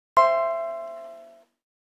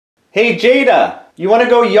Hey Jayda, you want to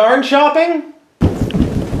go yarn shopping?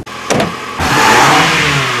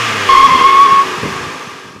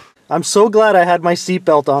 I'm so glad I had my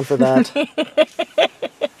seatbelt on for that.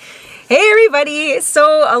 Hey everybody!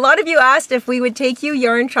 So a lot of you asked if we would take you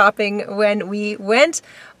yarn shopping when we went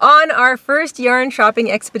on our first yarn shopping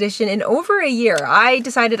expedition in over a year. I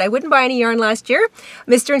decided I wouldn't buy any yarn last year.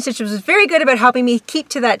 Mr. InStitches was very good about helping me keep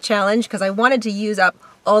to that challenge because I wanted to use up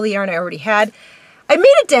all the yarn I already had. I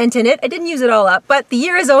made a dent in it. I didn't use it all up, but the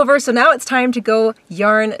year is over, so now it's time to go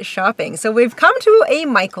yarn shopping. So we've come to a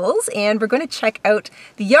Michael's and we're going to check out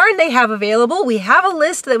the yarn they have available. We have a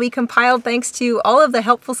list that we compiled thanks to all of the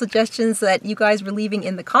helpful suggestions that you guys were leaving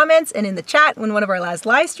in the comments and in the chat when one of our last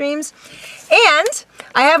live streams. And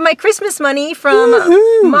I have my Christmas money from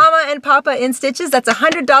Mama and Papa InStitches. That's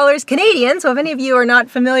 $100 Canadian. So if any of you are not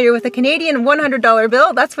familiar with a Canadian $100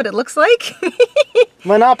 bill, that's what it looks like.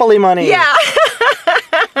 Monopoly money. Yeah.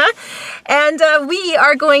 And we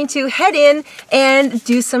are going to head in and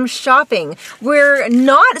do some shopping. We're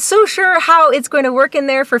not so sure how it's going to work in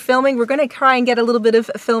there for filming. We're going to try and get a little bit of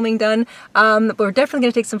filming done. But we're definitely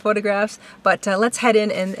going to take some photographs. But let's head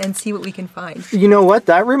in and see what we can find. You know what?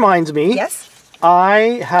 That reminds me. Yes?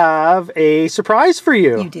 I have a surprise for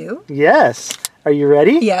you. You do? Yes. Are you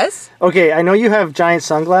ready? Yes. Okay, I know you have giant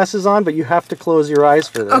sunglasses on, but you have to close your eyes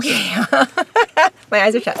for this. Okay. My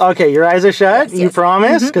eyes are shut. Okay, your eyes are shut? Yes, you yes.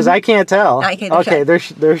 promise? Because I can't tell. I can't. Okay, they're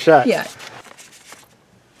shut. Yeah.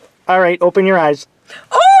 All right, open your eyes.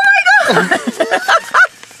 Oh my God!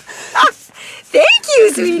 Thank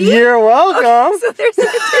you, sweetie. You're welcome. Okay, so there's an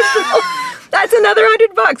additional. That's another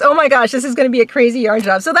 $100. Oh my gosh, this is going to be a crazy yarn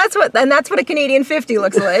job. So that's what a Canadian 50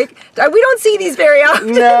 looks like. We don't see these very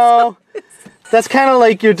often. No. That's kind of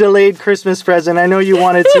like your delayed Christmas present. I know you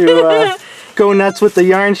wanted to go nuts with the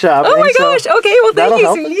yarn shop. Oh my gosh. Okay, well thank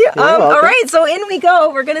you, sweetie. All right, so in we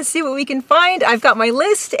go. We're going to see what we can find. I've got my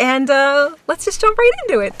list and let's just jump right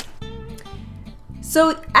into it.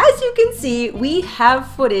 So as you can see, we have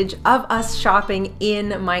footage of us shopping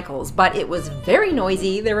in Michael's, but it was very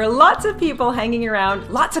noisy. There were lots of people hanging around,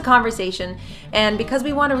 lots of conversation, and because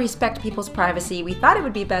we want to respect people's privacy, we thought it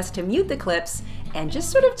would be best to mute the clips and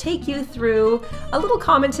just sort of take you through a little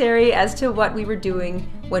commentary as to what we were doing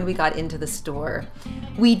when we got into the store.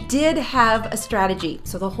 We did have a strategy.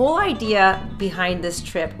 So the whole idea behind this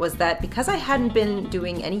trip was that because I hadn't been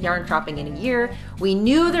doing any yarn shopping in a year, we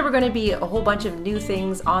knew there were going to be a whole bunch of new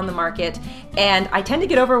things on the market, and I tend to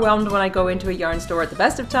get overwhelmed when I go into a yarn store at the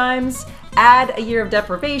best of times. Add a year of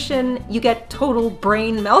deprivation, you get total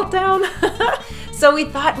brain meltdown. So we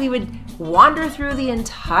thought we would wander through the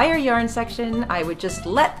entire yarn section. I would just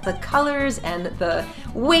let the colors and the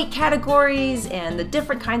weight categories and the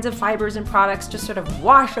different kinds of fibers and products just sort of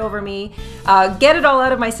wash over me, get it all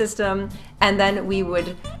out of my system, and then we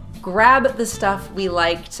would grab the stuff we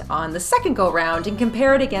liked on the second go round and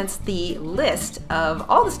compare it against the list of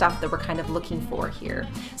all the stuff that we're kind of looking for here.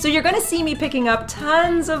 So you're going to see me picking up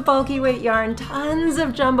tons of bulky weight yarn, tons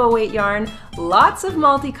of jumbo weight yarn, lots of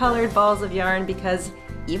multicolored balls of yarn, because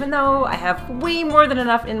even though I have way more than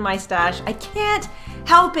enough in my stash, I can't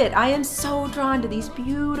help it. I am so drawn to these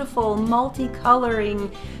beautiful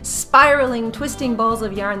multicoloring, spiraling, twisting balls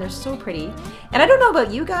of yarn. They're so pretty. And I don't know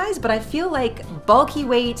about you guys, but I feel like bulky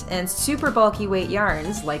weight and super bulky weight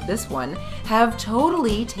yarns like this one have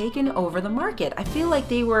totally taken over the market. I feel like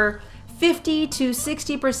they were 50 to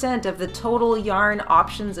 60% of the total yarn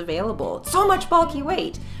options available. So much bulky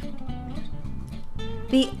weight.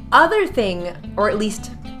 The other thing, or at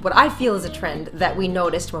least what I feel is a trend that we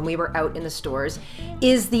noticed when we were out in the stores,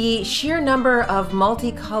 is the sheer number of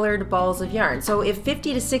multicolored balls of yarn. So if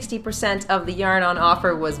 50 to 60% of the yarn on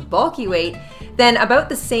offer was bulky weight, then about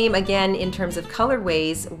the same again in terms of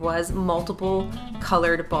colorways was multiple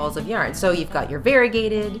colored balls of yarn. So you've got your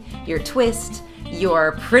variegated, your twist,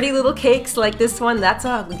 your pretty little cakes like this one. That's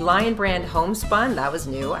a Lion brand homespun. That was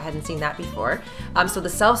new. I hadn't seen that before. So the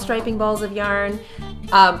self-striping balls of yarn,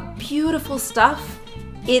 beautiful stuff.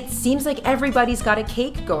 It seems like everybody's got a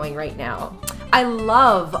cake going right now. I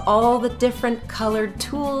love all the different colored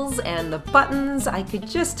tools and the buttons. I could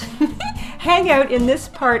just hang out in this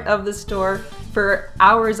part of the store for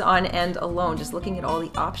hours on end alone, just looking at all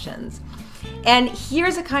the options. And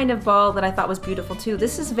here's a kind of ball that I thought was beautiful too.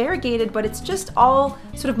 This is variegated, but it's just all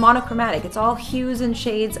sort of monochromatic. It's all hues and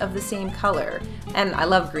shades of the same color. And I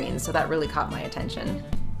love greens, so that really caught my attention.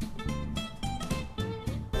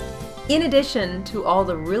 In addition to all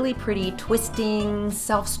the really pretty twisting,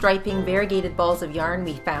 self-striping, variegated balls of yarn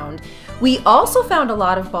we also found a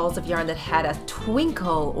lot of balls of yarn that had a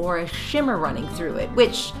twinkle or a shimmer running through it,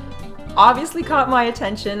 which obviously caught my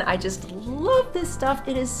attention. I just love this stuff.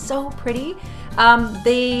 It is so pretty.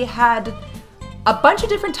 They had a bunch of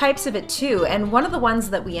different types of it too, and one of the ones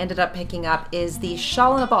that we ended up picking up is the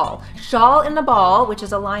Shawl in a Ball. Shawl in a Ball, which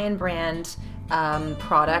is a Lion brand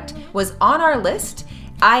product, was on our list.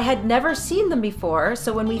 I had never seen them before,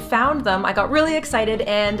 so when we found them, I got really excited,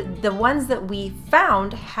 and the ones that we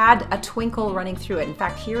found had a twinkle running through it. In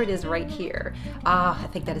fact, here it is right here. I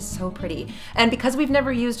think that is so pretty. And because we've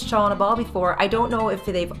never used Shawl in a Ball before, I don't know if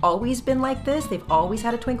they've always been like this. They've always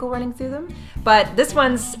had a twinkle running through them, but this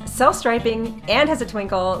one's self-striping and has a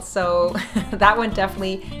twinkle, so that one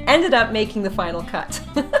definitely ended up making the final cut.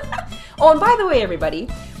 Oh, and by the way, everybody,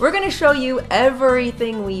 we're gonna show you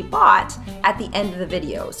everything we bought at the end of the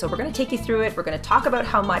video. So we're gonna take you through it. We're gonna talk about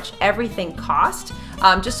how much everything cost,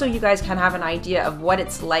 just so you guys can have an idea of what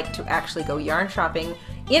it's like to actually go yarn shopping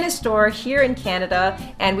in a store here in Canada.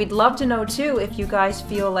 And we'd love to know too if you guys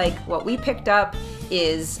feel like what we picked up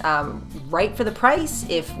is right for the price,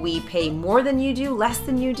 if we pay more than you do, less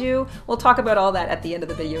than you do. We'll talk about all that at the end of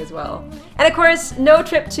the video as well. And of course, no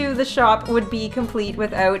trip to the shop would be complete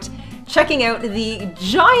without checking out the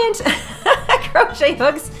giant crochet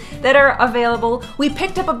hooks that are available. We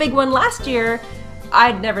picked up a big one last year.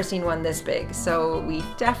 I'd never seen one this big, so we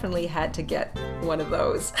definitely had to get one of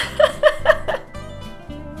those.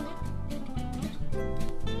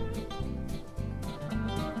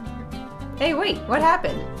 Hey, wait, what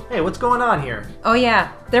happened? Hey, what's going on here? Oh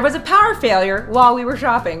yeah, there was a power failure while we were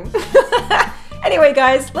shopping. Anyway,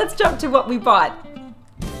 guys, let's jump to what we bought.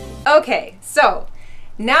 Okay, so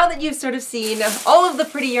now that you've sort of seen all of the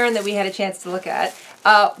pretty yarn that we had a chance to look at,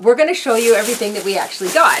 we're gonna show you everything that we actually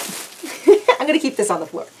got. I'm gonna keep this on the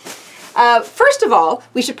floor. First of all,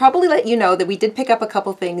 we should probably let you know that we did pick up a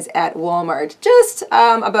couple things at Walmart just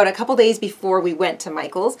about a couple days before we went to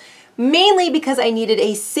Michael's, mainly because I needed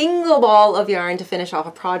a single ball of yarn to finish off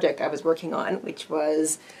a project I was working on, which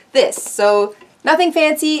was this. So nothing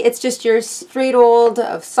fancy, it's just your straight old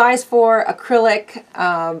size 4 acrylic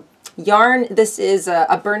yarn. This is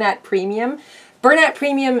a Bernat Premium. Bernat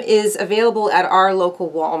Premium is available at our local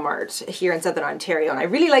Walmart here in Southern Ontario, and I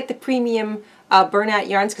really like the premium Bernat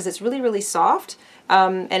yarns because it's really, really soft,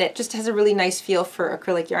 and it just has a really nice feel for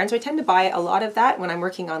acrylic yarn. So I tend to buy a lot of that when I'm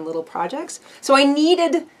working on little projects. So I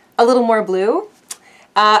needed a little more blue,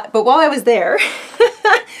 but while I was there,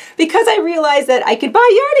 because I realized that I could buy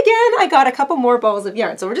yarn again, I got a couple more balls of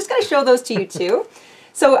yarn. So we're just going to show those to you too.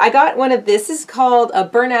 So I got one of this is called a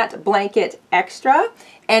Bernat Blanket Extra,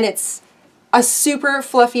 and it's a super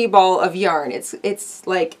fluffy ball of yarn. It's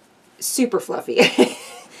like super fluffy.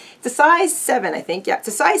 It's a size 7, I think. Yeah, it's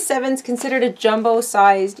a size 7. It's considered a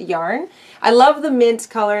jumbo-sized yarn. I love the mint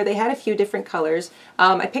color. They had a few different colors.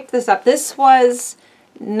 I picked this up. This was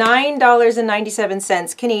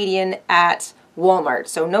 $9.97 Canadian at Walmart,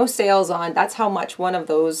 so no sales on. That's how much one of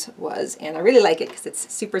those was, and I really like it because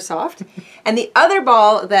it's super soft. And the other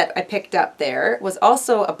ball that I picked up there was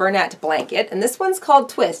also a Bernat blanket, and this one's called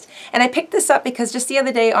Twist. And I picked this up because just the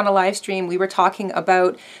other day on a live stream we were talking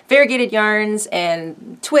about variegated yarns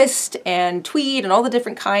and twist and tweed and all the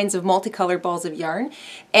different kinds of multicolored balls of yarn.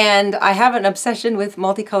 And I have an obsession with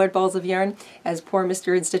multicolored balls of yarn, as poor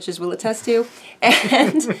Mr. InStitches will attest to.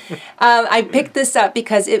 And I picked this up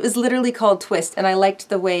because it was literally called Twist. And I liked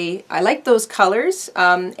the way, I liked those colors,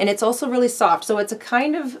 and it's also really soft. So it's a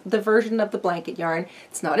kind of the version of the blanket yarn.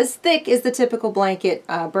 It's not as thick as the typical blanket,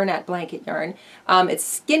 Bernat blanket yarn. It's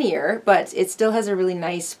skinnier, but it still has a really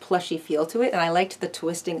nice plushy feel to it, and I liked the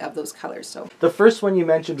twisting of those colors. So the first one you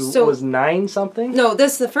mentioned was 9 something? No,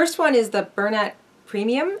 the first one is the Bernat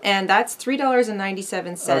Premium, and that's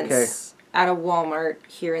 $3.97. Okay. At a Walmart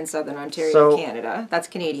here in Southern Ontario, Canada. That's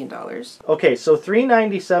Canadian dollars. Okay, so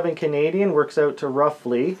 $3.97 Canadian works out to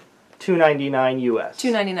roughly $2.99 US.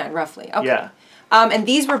 $2.99 roughly. Okay. Yeah. And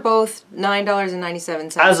these were both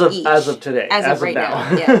 $9.97 each. As of today. As of right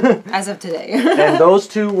now. Yeah. As of today. And those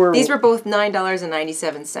two were. These were both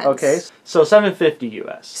 $9.97. Okay. So $7.50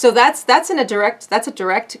 US. So that's a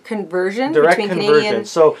direct conversion between Canadian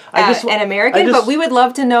and American. But we would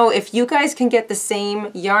love to know if you guys can get the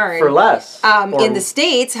same yarn for less in the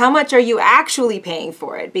States. How much are you actually paying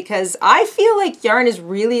for it? Because I feel like yarn is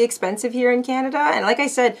really expensive here in Canada, and like I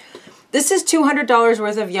said, this is $200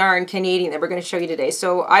 worth of yarn Canadian that we're going to show you today.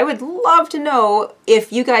 So I would love to know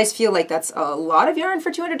if you guys feel like that's a lot of yarn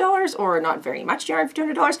for $200 or not very much yarn for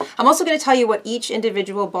 $200. I'm also going to tell you what each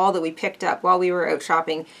individual ball that we picked up while we were out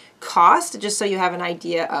shopping cost, just so you have an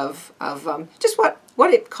idea of just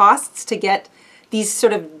what it costs to get these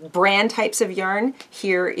sort of brand types of yarn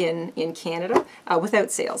here in Canada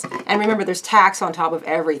without sales. And remember, there's tax on top of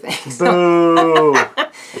everything. So,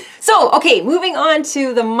 So, okay, moving on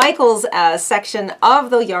to the Michaels section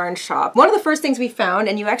of the yarn shop. One of the first things we found,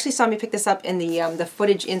 and you actually saw me pick this up in the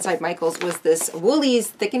footage inside Michaels, was this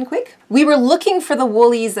Woolies Thick and Quick. We were looking for the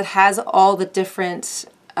Woolies that has all the different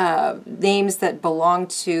names that belong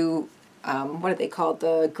to what are they called?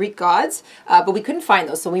 The Greek gods, but we couldn't find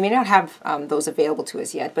those, so we may not have those available to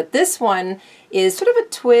us yet. But this one is sort of a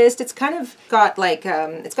twist. It's kind of got like,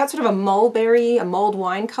 it's got sort of a mulberry, a mulled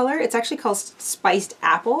wine color. It's actually called Spiced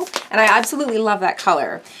Apple, and I absolutely love that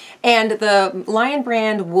color. And the Lion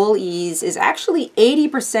brand Woolies is actually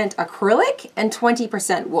 80% acrylic and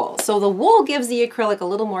 20% wool. So the wool gives the acrylic a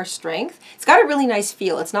little more strength. It's got a really nice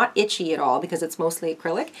feel. It's not itchy at all because it's mostly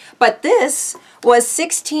acrylic. But this was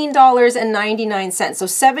 $16.99. So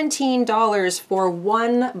 $17 for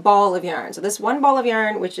one ball of yarn. So this one ball of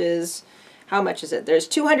yarn, which is, how much is it? There's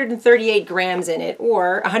 238 grams in it,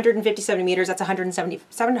 or 157 meters. That's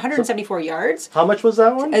 174 yards. How much was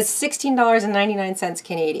that one? It's $16.99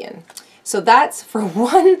 Canadian. So that's for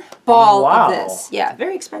one ball of this. Yeah,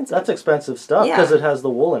 very expensive. That's expensive stuff because it has the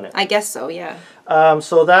wool in it. I guess so, yeah.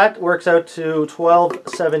 So that works out to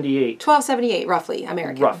 $12.78. $12.78 roughly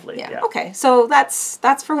American. Roughly, yeah. Okay, so that's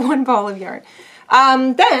for one ball of yarn.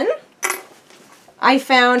 Then I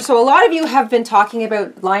found, so a lot of you have been talking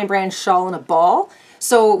about Lion brand shawl in a ball.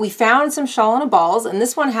 So we found some shawl in a balls, and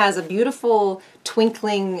this one has a beautiful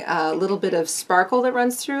twinkling little bit of sparkle that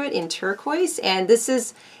runs through it in turquoise, and this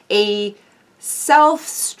is a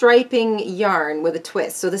self-striping yarn with a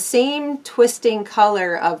twist. So the same twisting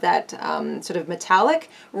color of that sort of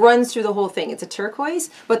metallic runs through the whole thing. It's a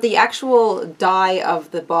turquoise, but the actual dye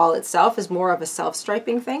of the ball itself is more of a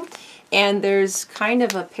self-striping thing. And there's kind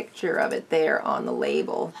of a picture of it there on the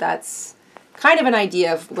label. That's kind of an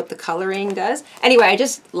idea of what the coloring does. Anyway, I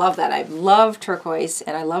just love that. I love turquoise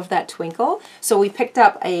and I love that twinkle. So we picked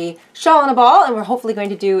up a shawl and a ball, and we're hopefully going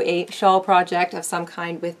to do a shawl project of some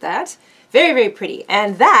kind with that. Very, very pretty.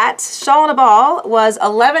 And that shawl and a ball was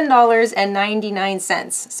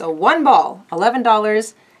 $11.99. So one ball,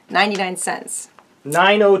 $11.99.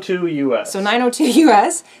 $9.02 US. So $9.02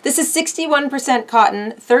 US. This is 61%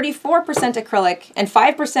 cotton, 34% acrylic, and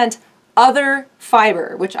 5% other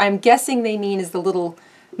fiber, which I'm guessing they mean is the little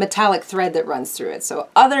metallic thread that runs through it. So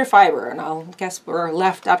other fiber, and I'll guess we're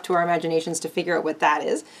left up to our imaginations to figure out what that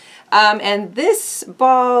is. And this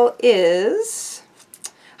ball is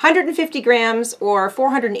 150 grams or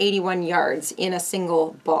 481 yards in a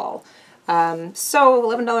single ball. So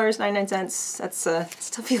 $11.99, that's I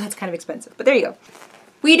still feel that's kind of expensive, but there you go.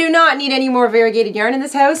 We do not need any more variegated yarn in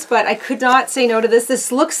this house, but I could not say no to this. This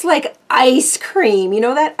looks like ice cream. You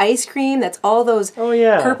know that ice cream that's all those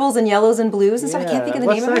purples and yellows and blues and stuff? I can't think of the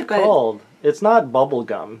name of it. What's that called? It's not bubble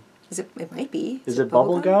gum. Is it? It might be. Is it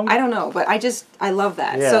bubble gum? I don't know, but I love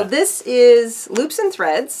that. Yeah. So this is Loops and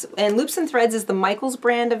Threads, and Loops and Threads is the Michaels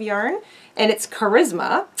brand of yarn, and it's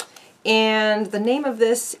Charisma. And the name of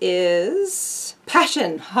this is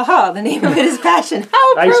Passion. Haha, the name of it is Passion.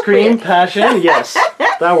 How appropriate. Ice cream, passion, yes,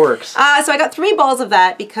 that works. So I got 3 balls of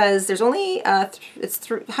that because there's only, it's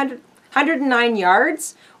 109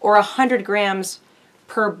 yards or 100 grams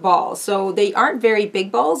per ball. So they aren't very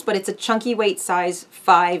big balls, but it's a chunky weight size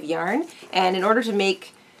 5 yarn. And in order to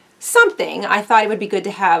make something, I thought it would be good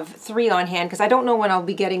to have 3 on hand because I don't know when I'll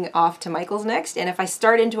be getting off to Michael's next. And if I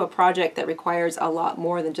start into a project that requires a lot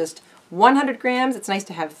more than just 100 grams, it's nice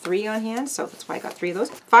to have 3 on hand. So that's why I got 3 of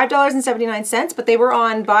those. $5.79, but they were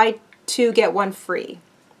on buy 2, get 1 free.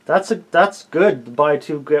 That's good. Buy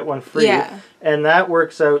 2, get 1 free. Yeah. And that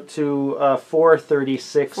works out to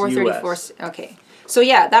 $4.36 US. Okay. So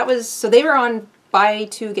yeah, that was, so they were on buy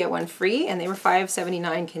 2, get 1 free, and they were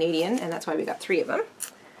 $5.79 Canadian, and that's why we got 3 of them.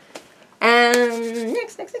 And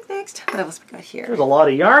next. What else we got here? There's a lot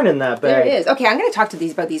of yarn in that bag. There is. Okay, I'm going to talk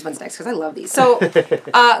to about these ones next because I love these. So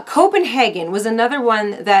Copenhagen was another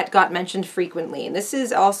one that got mentioned frequently. And this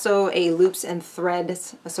is also a Loops and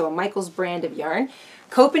Threads, so a Michaels brand of yarn.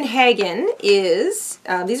 Copenhagen is,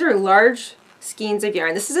 these are large skeins of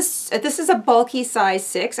yarn. This is a bulky size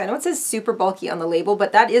 6. I know it says super bulky on the label,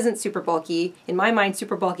 but that isn't super bulky. In my mind,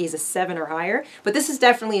 super bulky is a 7 or higher. But this is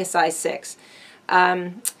definitely a size 6.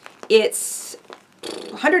 It's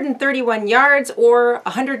 131 yards or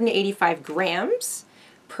 185 grams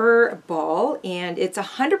per ball, and it's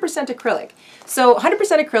 100% acrylic. So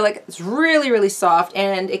 100% acrylic, it's really, really soft,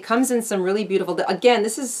 and it comes in some really beautiful, again,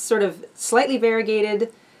 this is sort of slightly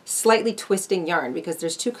variegated, slightly twisting yarn because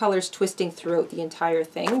there's 2 colors twisting throughout the entire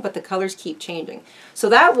thing, but the colors keep changing. So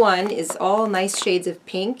that one is all nice shades of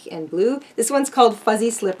pink and blue. This one's called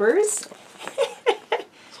Fuzzy Slippers.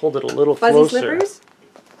 Let's hold it a little Fuzzy closer. Slippers.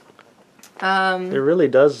 It really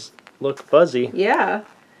does look fuzzy. Yeah.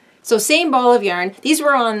 So same ball of yarn. These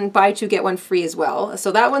were on buy two, get one free as well.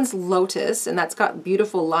 So that one's Lotus, and that's got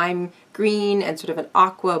beautiful lime green and sort of an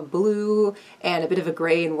aqua blue and a bit of a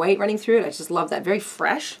gray and white running through it. I just love that, very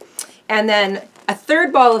fresh. And then a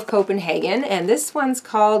third ball of Copenhagen, and this one's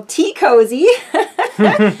called Tea Cozy.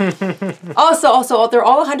 also, they're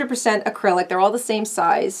all 100% acrylic. They're all the same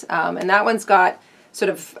size, and that one's got sort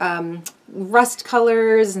of rust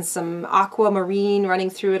colors and some aquamarine running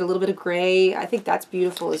through it, a little bit of gray. I think that's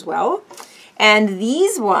beautiful as well. And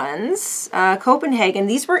these ones, Copenhagen,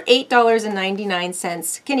 these were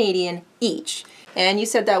 $8.99 Canadian each. And you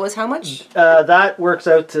said that was how much? That works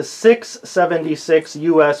out to $6.76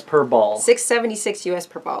 US per ball. $6.76 US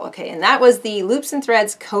per ball. Okay, and that was the Loops and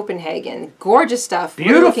Threads Copenhagen. Gorgeous stuff.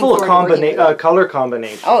 Beautiful color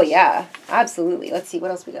combination. Oh yeah, absolutely. Let's see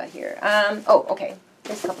what else we got here. Oh, okay.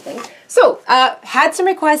 There's a couple things. So, had some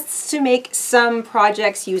requests to make some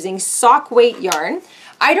projects using sock weight yarn.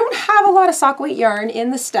 I don't have a lot of sock weight yarn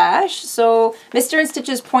in the stash, so Mr.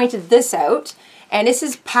 InStitches pointed this out. And this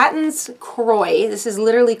is Patton's Croy. This is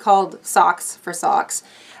literally called Socks for Socks.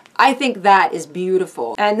 I think that is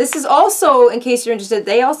beautiful. And this is also, in case you're interested,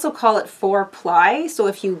 they also call it 4-ply. So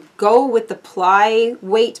if you go with the ply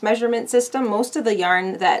weight measurement system, most of the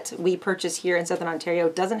yarn that we purchase here in Southern Ontario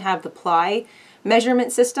doesn't have the ply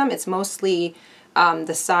measurement system. It's mostly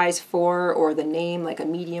the size 4 or the name, like a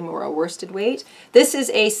medium or a worsted weight. This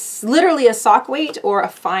is literally a sock weight or a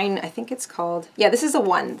fine, I think it's called, yeah, this is a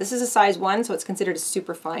 1. This is a size 1, so it's considered a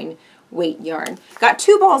super fine weight yarn. Got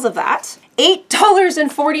 2 balls of that.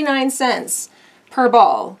 $8.49 per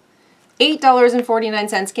ball.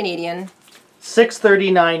 $8.49 Canadian.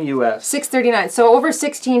 $6.39 US. $6.39, so over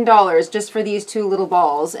 $16 just for these 2 little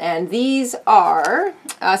balls. And these are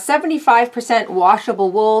 75%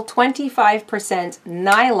 washable wool, 25%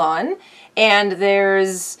 nylon, and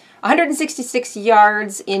there's 166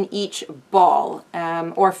 yards in each ball,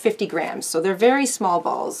 or 50 grams. So they're very small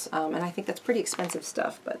balls, and I think that's pretty expensive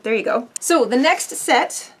stuff, but there you go. So the next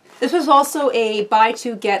set, this was also a buy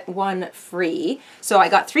two, get one free. So I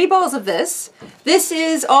got 3 balls of this. This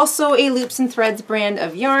is also a Loops and Threads brand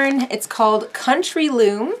of yarn. It's called Country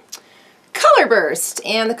Loom Color Burst.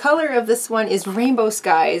 And the color of this one is Rainbow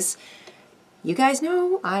Skies. You guys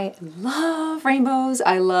know I love rainbows.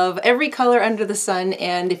 I love every color under the sun.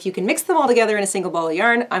 And if you can mix them all together in a single ball of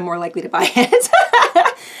yarn, I'm more likely to buy it.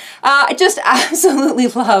 I just absolutely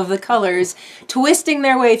love the colors twisting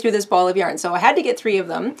their way through this ball of yarn. So I had to get 3 of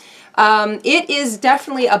them. It is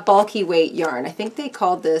definitely a bulky weight yarn. I think they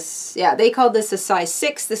called this, yeah, they called this a size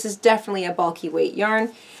 6. This is definitely a bulky weight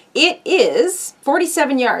yarn. It is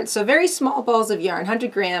 47 yards, so very small balls of yarn,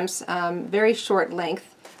 100 grams, very short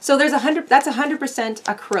length. So there's that's 100%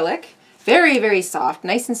 acrylic. Very, very soft,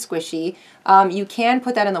 nice and squishy. You can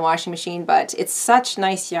put that in the washing machine, but it's such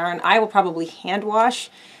nice yarn. I will probably hand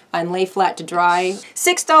wash and lay flat to dry.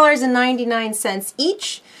 $6.99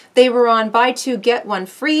 each. They were on buy two, get one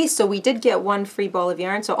free, so we did get 1 free ball of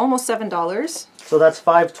yarn, so almost $7. So that's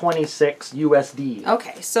 $5.26 USD.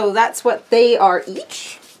 Okay, so that's what they are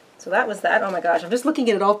each. So that was that. Oh my gosh, I'm just looking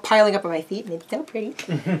at it all piling up on my feet, and it's so pretty.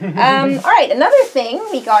 All right, another thing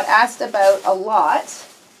we got asked about a lot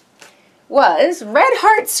was Red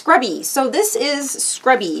Heart Scrubby. So this is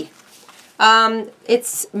Scrubby.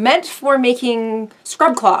 It's meant for making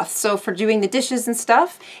scrub cloth, so for doing the dishes and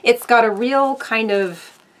stuff. It's got a real kind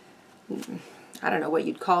of, I don't know what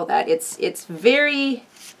you'd call that. It's very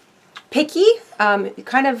picky,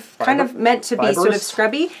 kind of meant to be sort of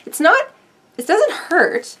scrubby. It's not, it doesn't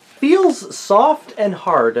hurt. Feels soft and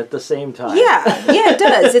hard at the same time. Yeah, yeah, it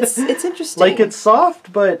does. It's interesting. Like it's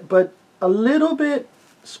soft, but a little bit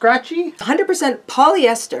scratchy. 100%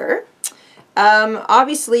 polyester.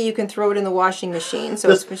 Obviously, you can throw it in the washing machine.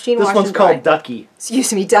 So it's machine wash and dry. This one's called Ducky.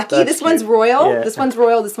 Excuse me, Ducky. That's this cute. one's Royal. Yeah. This one's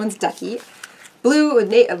Royal. This one's Ducky. Blue,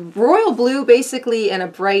 royal blue, basically, and a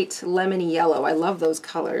bright lemony yellow. I love those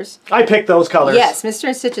colors. I picked those colors. Yes, Mr.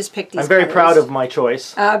 InStitches picked these I'm very colors. proud of my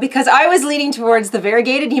choice. Because I was leaning towards the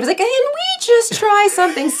variegated, and he was like, "Can we just try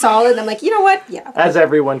something solid?" And I'm like, you know what? Yeah. As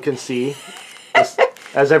everyone can see.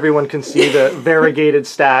 As everyone can see, the variegated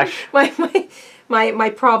stash. My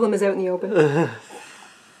problem is out in the open.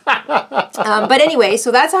 But anyway, so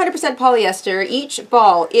that's 100% polyester. Each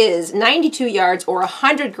ball is 92 yards or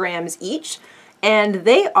 100 grams each. And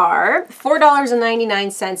they are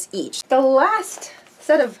 $4.99 each. The last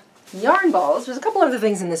set of yarn balls, there's a couple other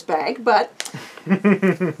things in this bag, but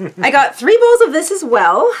I got 3 balls of this as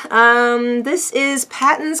well. This is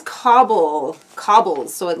Patton's Cobbles.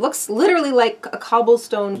 So it looks literally like a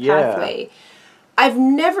cobblestone pathway. I've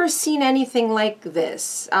never seen anything like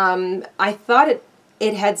this. I thought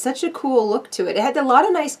it had such a cool look to it. It had a lot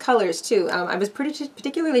of nice colors too. I was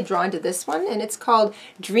particularly drawn to this one, and it's called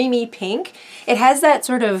Dreamy Pink. It has that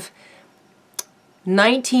sort of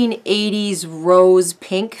 1980s rose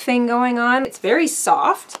pink thing going on. It's very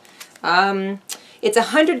soft. It's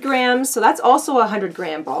 100 grams, so that's also a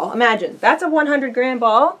 100-gram ball. Imagine, that's a 100-gram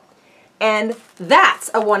ball, and that's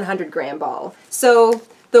a 100-gram ball. So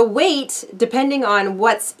the weight, depending on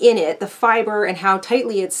what's in it, the fiber and how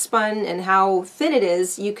tightly it's spun and how thin it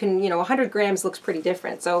is, you can, 100 grams looks pretty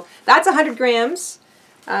different. So that's 100 grams.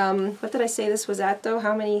 What did I say this was at though?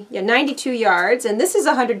 How many? Yeah, 92 yards, and this is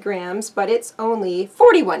 100 grams, but it's only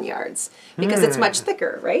 41 yards because it's much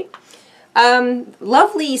thicker, right?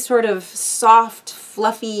 Lovely sort of soft,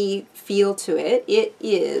 fluffy feel to it. It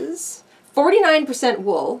is 49%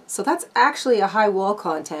 wool, so that's actually a high wool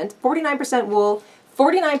content. 49% wool,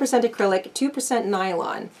 49% acrylic, 2%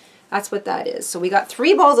 nylon. That's what that is. So we got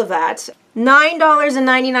 3 balls of that.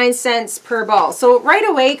 $9.99 per ball. So right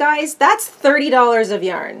away, guys, that's $30 of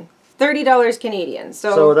yarn. $30 Canadian.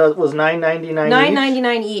 So that was $9.99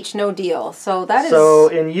 $9.99 each, no deal. So that is... So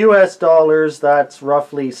in US dollars, that's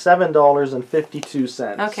roughly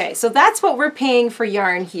 $7.52. Okay, so that's what we're paying for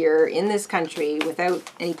yarn here in this country without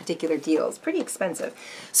any particular deals. Pretty expensive.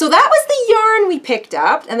 So that was the yarn we picked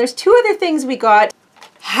up, and there's 2 other things we got.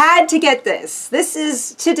 Had to get this. This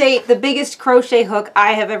is, to date, the biggest crochet hook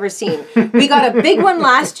I have ever seen. We got a big one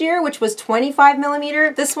last year, which was 25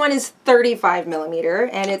 millimeter. This one is 35 millimeter,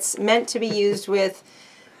 and it's meant to be used with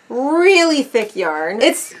really thick yarn.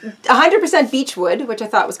 It's 100% beechwood, which I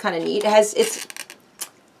thought was kind of neat. It's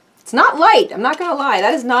not light, I'm not gonna lie.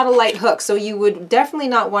 That is not a light hook, so you would definitely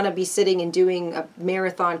not want to be sitting and doing a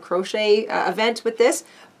marathon crochet event with this,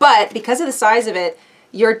 but because of the size of it,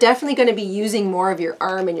 you're definitely going to be using more of your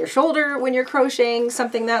arm and your shoulder when you're crocheting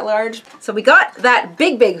something that large. So we got that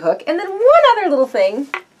big hook, and then one other little thing,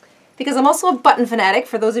 because I'm also a button fanatic,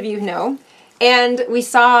 for those of you who know, and we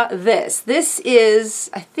saw this. This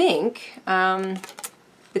is, I think,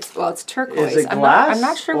 it's turquoise. Is it glass? I'm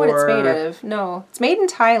not sure what it's made of. No, it's made in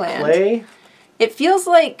Thailand. Clay? It feels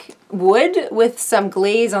like wood with some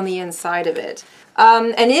glaze on the inside of it.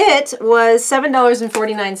 And it was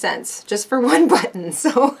 $7.49 just for one button.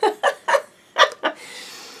 So,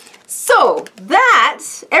 so that,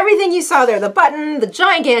 everything you saw there, the button, the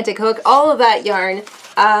gigantic hook, all of that yarn,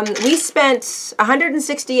 we spent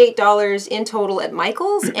 $168 in total at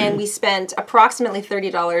Michael's, and we spent approximately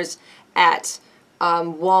 $30 at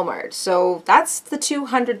Walmart. So that's the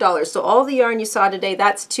 $200. So all the yarn you saw today,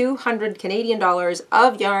 that's 200 Canadian dollars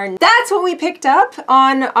of yarn. That's what we picked up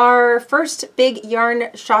on our first big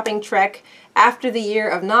yarn shopping trek after the year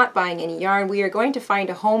of not buying any yarn. We are going to find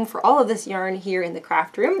a home for all of this yarn here in the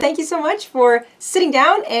craft room. Thank you so much for sitting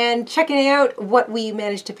down and checking out what we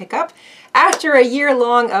managed to pick up after a year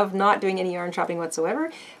long of not doing any yarn shopping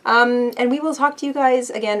whatsoever. And we will talk to you guys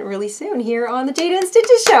again really soon here on the Jayda and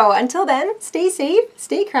Stitches show. Until then, stay safe,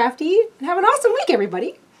 stay crafty, and have an awesome week,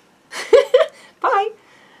 everybody.